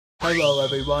Hello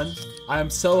everyone, I am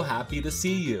so happy to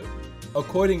see you.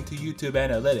 According to YouTube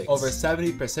analytics, over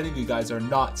 70% of you guys are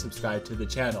not subscribed to the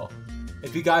channel.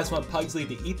 If you guys want Pugsley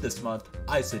to eat this month,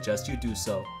 I suggest you do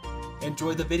so.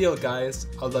 Enjoy the video guys,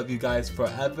 I love you guys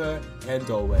forever and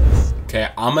always. Okay,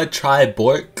 I'm gonna try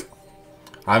BORK.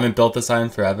 I haven't built this item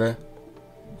forever.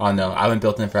 Oh no, I haven't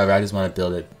built it in forever, I just want to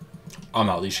build it. I'm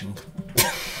not leashing.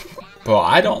 Bro,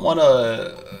 I don't want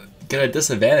to get a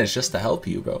disadvantage just to help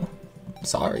you, bro.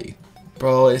 Sorry.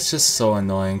 Bro, it's just so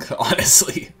annoying,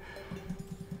 honestly.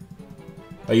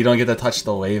 Like, you don't get to touch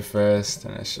the wave first,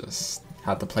 and it's just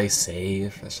have to play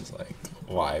safe. It's just like,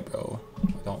 why, bro?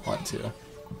 I don't want to.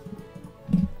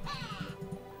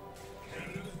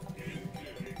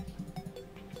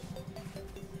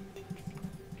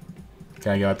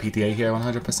 Can I get my PTA here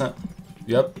 100%?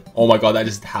 Yep. Oh my god, that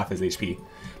just half his HP.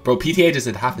 Bro, PTA just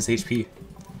did half his HP.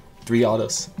 3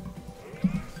 autos.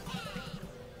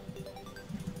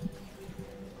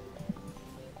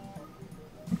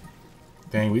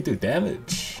 Dang, we do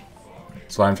damage.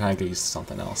 That's why I'm trying to get used to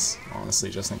something else, honestly,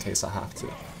 just in case I have to.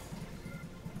 I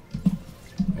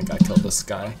think I killed this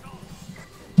guy.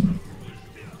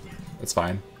 It's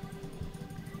fine.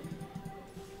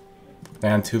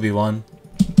 Man, 2v1.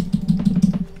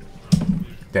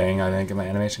 Dang, I didn't get my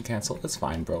animation canceled. It's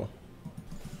fine, bro.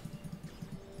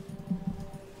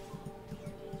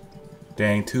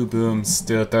 Dang, 2 booms,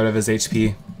 still a third of his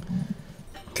HP.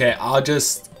 Okay, I'll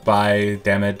just buy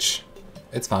damage.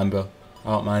 It's fine, bro.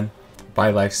 I don't mind.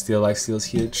 Buy lifesteal. Lifesteal is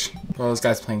huge. Bro, this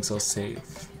guy's playing so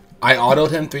safe. I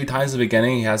autoed him 3 times at the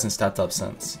beginning. He hasn't stepped up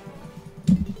since.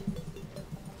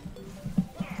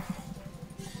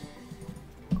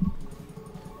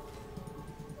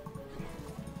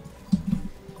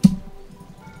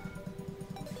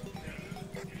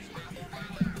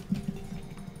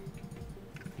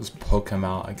 Just poke him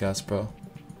out, I guess, bro.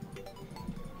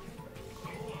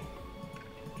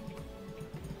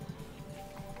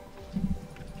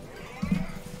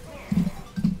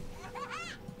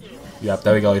 Yep,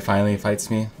 there we go. He finally fights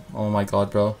me. Oh my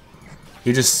god, bro.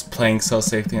 He's just playing so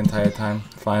safe the entire time.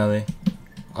 Finally.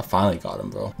 I finally got him,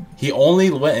 bro. He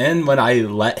only went in when I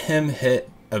let him hit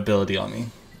ability on me.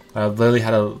 I literally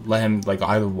had to let him, like,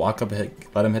 either walk up and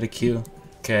let him hit a Q.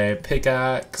 Okay,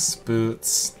 pickaxe,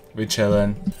 boots. We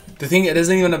chillin'. The thing, it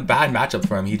isn't even a bad matchup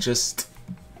for him. He's just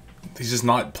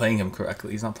not playing him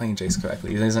correctly. He's not playing Jayce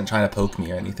correctly. He isn't trying to poke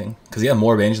me or anything. Because he had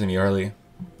more range than me early.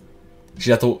 He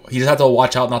just had to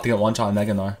watch out not to get one shot on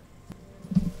Gnar.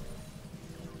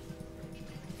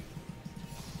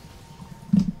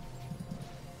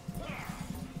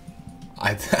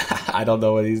 I don't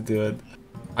know what he's doing.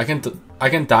 I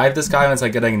can dive this guy once I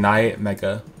get Ignite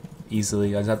Mega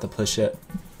easily. I just have to push it.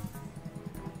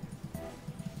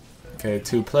 Okay,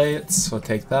 2 plates. We'll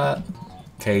take that.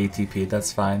 Okay, ETP.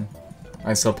 That's fine.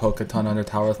 I still poke a ton under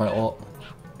tower with my ult.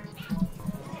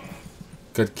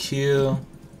 Good Q.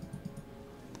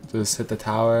 Just hit the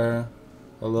tower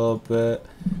a little bit.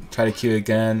 Try to Q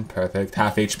again. Perfect.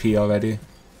 Half HP already.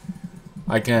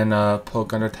 I can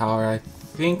poke under tower. I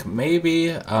think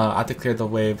maybe. I have to clear the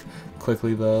wave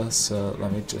quickly though, so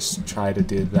let me just try to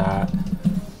do that.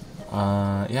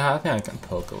 Yeah, I think I can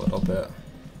poke a little bit.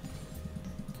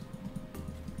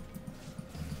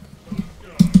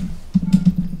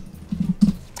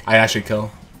 I actually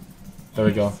kill. There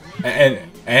we go.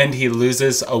 And he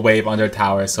loses a wave under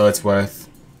tower, so it's worth.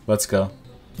 Let's go.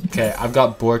 Okay, I've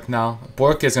got BORK now.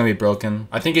 BORK is gonna be broken.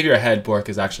 I think if you're ahead, BORK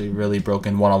is actually really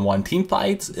broken one-on-one. Team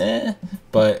fights,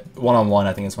 but one-on-one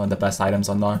I think is one of the best items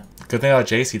on Gnar. Good thing about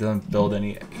Jayce, he doesn't build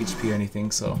any HP or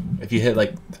anything, so if you hit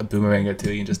like a boomerang or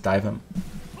 2, you can just dive him.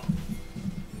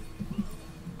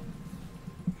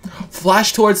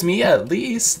 Flash towards me at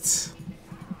least.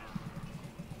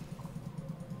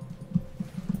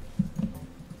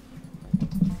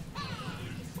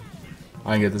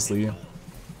 I can get this lead.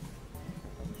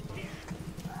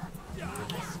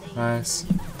 Nice.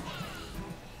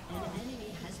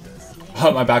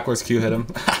 Oh, my backwards Q hit him.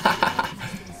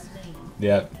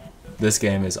 Yep. This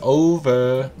game is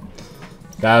over.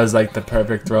 That was like the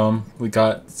perfect throw. We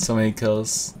got so many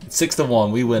kills. It's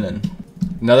 6-1. We winning.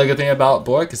 Another good thing about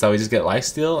BORK is that we just get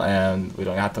lifesteal and we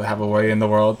don't have to have a worry in the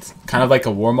world. Kind of like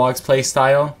a Warmog's play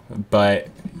style, but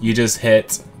you just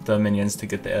hit the minions to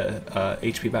get the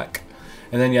HP back.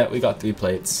 And then yeah, we got 3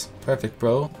 plates. Perfect,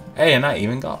 bro. Hey, and I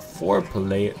even got 4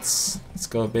 plates. Let's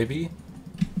go, baby.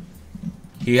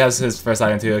 He has his first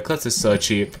item too. Eclipse is so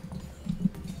cheap.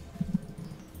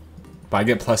 But I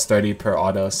get plus 30 per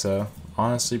auto, so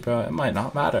honestly, bro, it might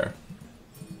not matter.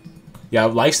 Yeah,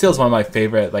 lifesteal is one of my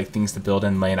favorite like things to build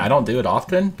in lane. I don't do it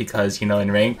often because, you know, in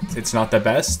ranked it's not the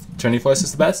best. Trinity Force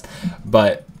is the best,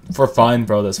 but For fun,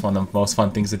 bro, that's one of the most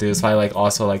fun things to do. It's why I like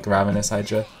also like Ravenous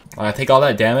Hydra. I take all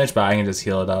that damage, but I can just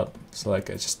heal it up. So like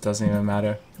it just doesn't even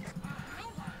matter.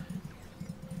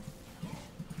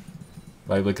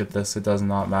 Like look at this, it does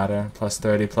not matter. Plus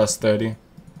 30, plus 30.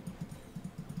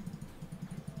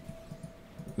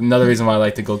 Another reason why I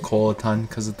like to go Cole a ton,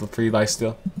 because of the free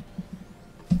lifesteal.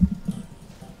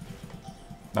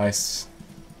 Nice.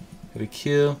 Hit a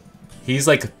Q. He's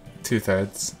like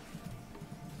 2/3.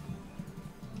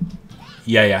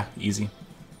 Yeah, easy.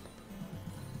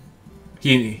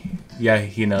 He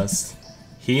knows.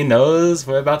 He knows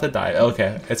we're about to die.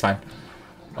 Okay, it's fine.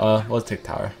 We'll take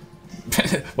tower.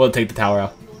 We'll take the tower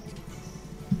out.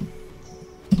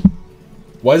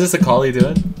 What is this Akali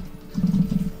doing?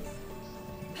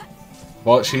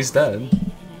 Well, she's dead.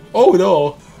 Oh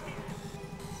no!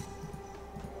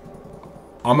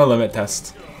 I'm a limit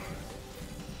test.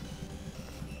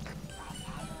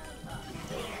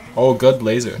 Oh, good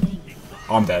laser.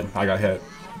 I'm dead. I got hit.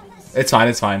 It's fine,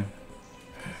 it's fine.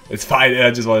 It's fine,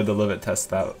 I just wanted to limit test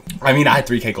that. I mean, I had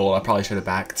 3k gold. I probably should have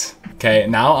backed. Okay,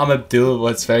 now I'm gonna do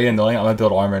what's very annoying. I'm gonna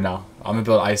build armor now. I'm gonna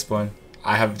build ICEBORN.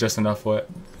 I have just enough for it.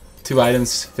 2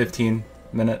 items, 15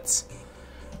 minutes.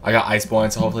 I got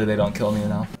ICEBORN, so hopefully they don't kill me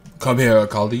now. Come here,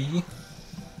 Akali.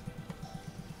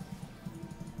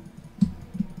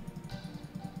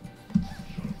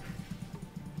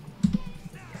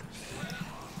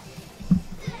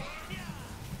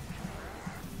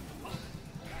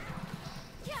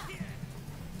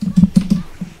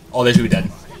 Oh, they should be dead.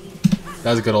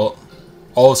 That was a good ult.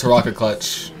 Oh, Soraka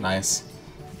clutch. Nice.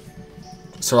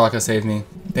 Soraka saved me.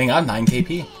 Dang, I have 9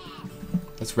 KP.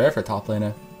 That's rare for a top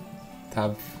laner to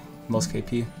have most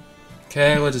KP.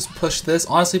 Okay, we'll just push this.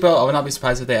 Honestly, bro, I would not be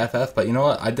surprised if they FF, but you know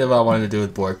what? I did what I wanted to do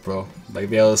with BORK, bro. Like,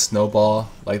 be able to snowball.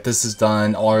 Like, this is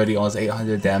done already almost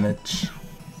 800 damage.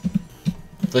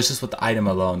 That's just with the item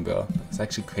alone, bro. It's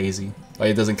actually crazy. Like,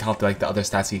 it doesn't count like the other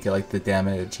stats you get, like the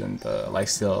damage and the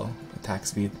lifesteal attack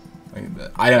speed. Like,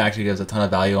 the item actually gives a ton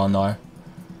of value on Gnar.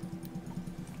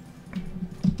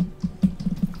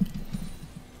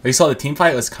 You saw the team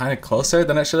fight was kind of closer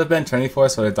than it should have been. 24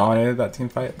 would have dominated that team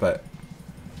fight, but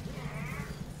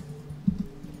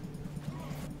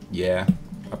yeah,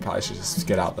 I probably should just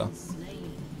get out though.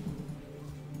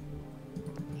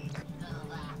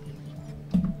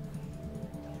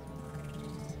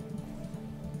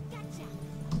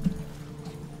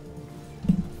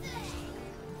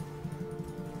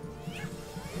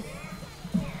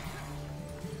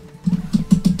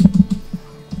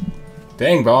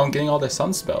 Dang, bro, I'm getting all their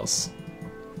sun spells.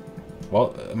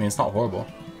 Well, I mean, it's not horrible.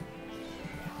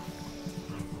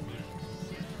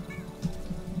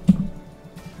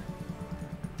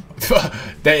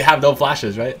 They have no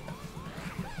flashes, right?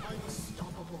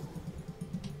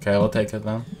 Okay, we'll take it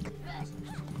then.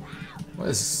 What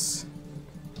is...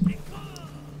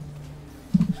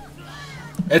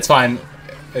 It's fine.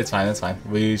 It's fine, it's fine.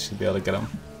 We should be able to get him.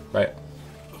 Right?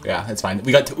 Yeah, it's fine.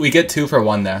 We get 2 for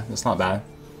 1 there. That's not bad.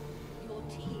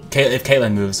 If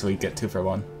Caitlyn moves, we get 2 for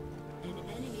 1.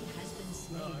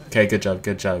 Okay, good job,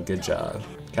 good job, good job.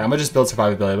 Okay, I'm gonna just build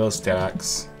survivability, build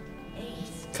Sterax.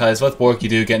 Because with BORK, you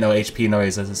do get no HP, no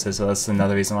resistances, so that's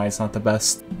another reason why it's not the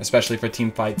best. Especially for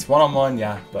team fights. One-on-one,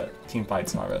 yeah, but team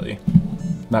fights not really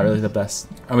the best.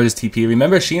 I'm gonna just TP.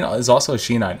 Remember, Sheen is also a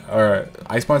Sheen item, or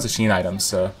ICEBORN's a Sheen item,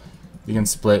 so you can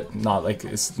split. Not like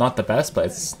it's not the best, but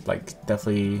it's like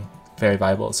definitely very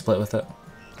viable to split with it.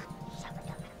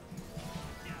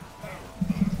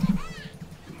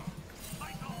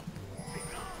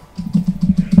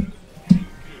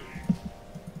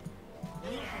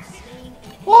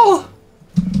 Oh!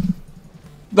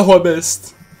 The whole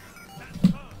missed.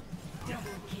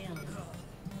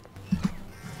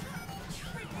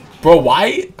 Bro,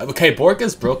 why? Okay, BORK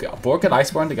is broken. BORK and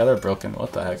ICEBORN together are broken.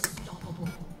 What the heck?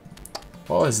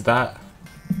 What was that?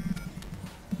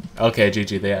 Okay,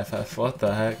 GG, they FF. What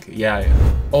the heck? Yeah.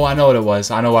 Oh, I know what it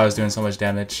was. I know why I was doing so much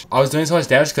damage. I was doing so much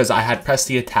damage because I had pressed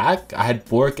the attack. I had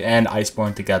BORK and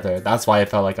ICEBORN together. That's why I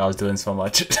felt like I was doing so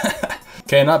much.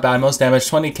 Okay, not bad. Most damage,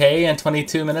 20k in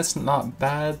 22 minutes. Not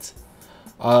bad.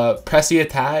 Press the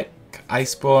attack,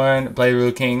 ICEBORN, Blade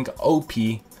Rune King, OP.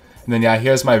 And then yeah,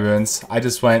 here's my runes. I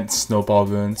just went snowball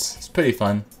runes. It's pretty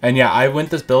fun. And yeah, I went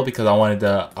this build because I wanted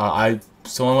to.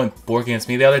 Someone went BORK against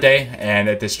me the other day, and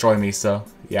it destroyed me. So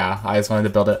yeah, I just wanted to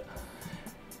build it.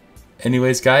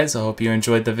 Anyways, guys, I hope you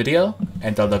enjoyed the video,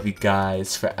 and I love you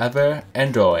guys forever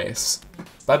and always.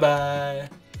 Bye bye.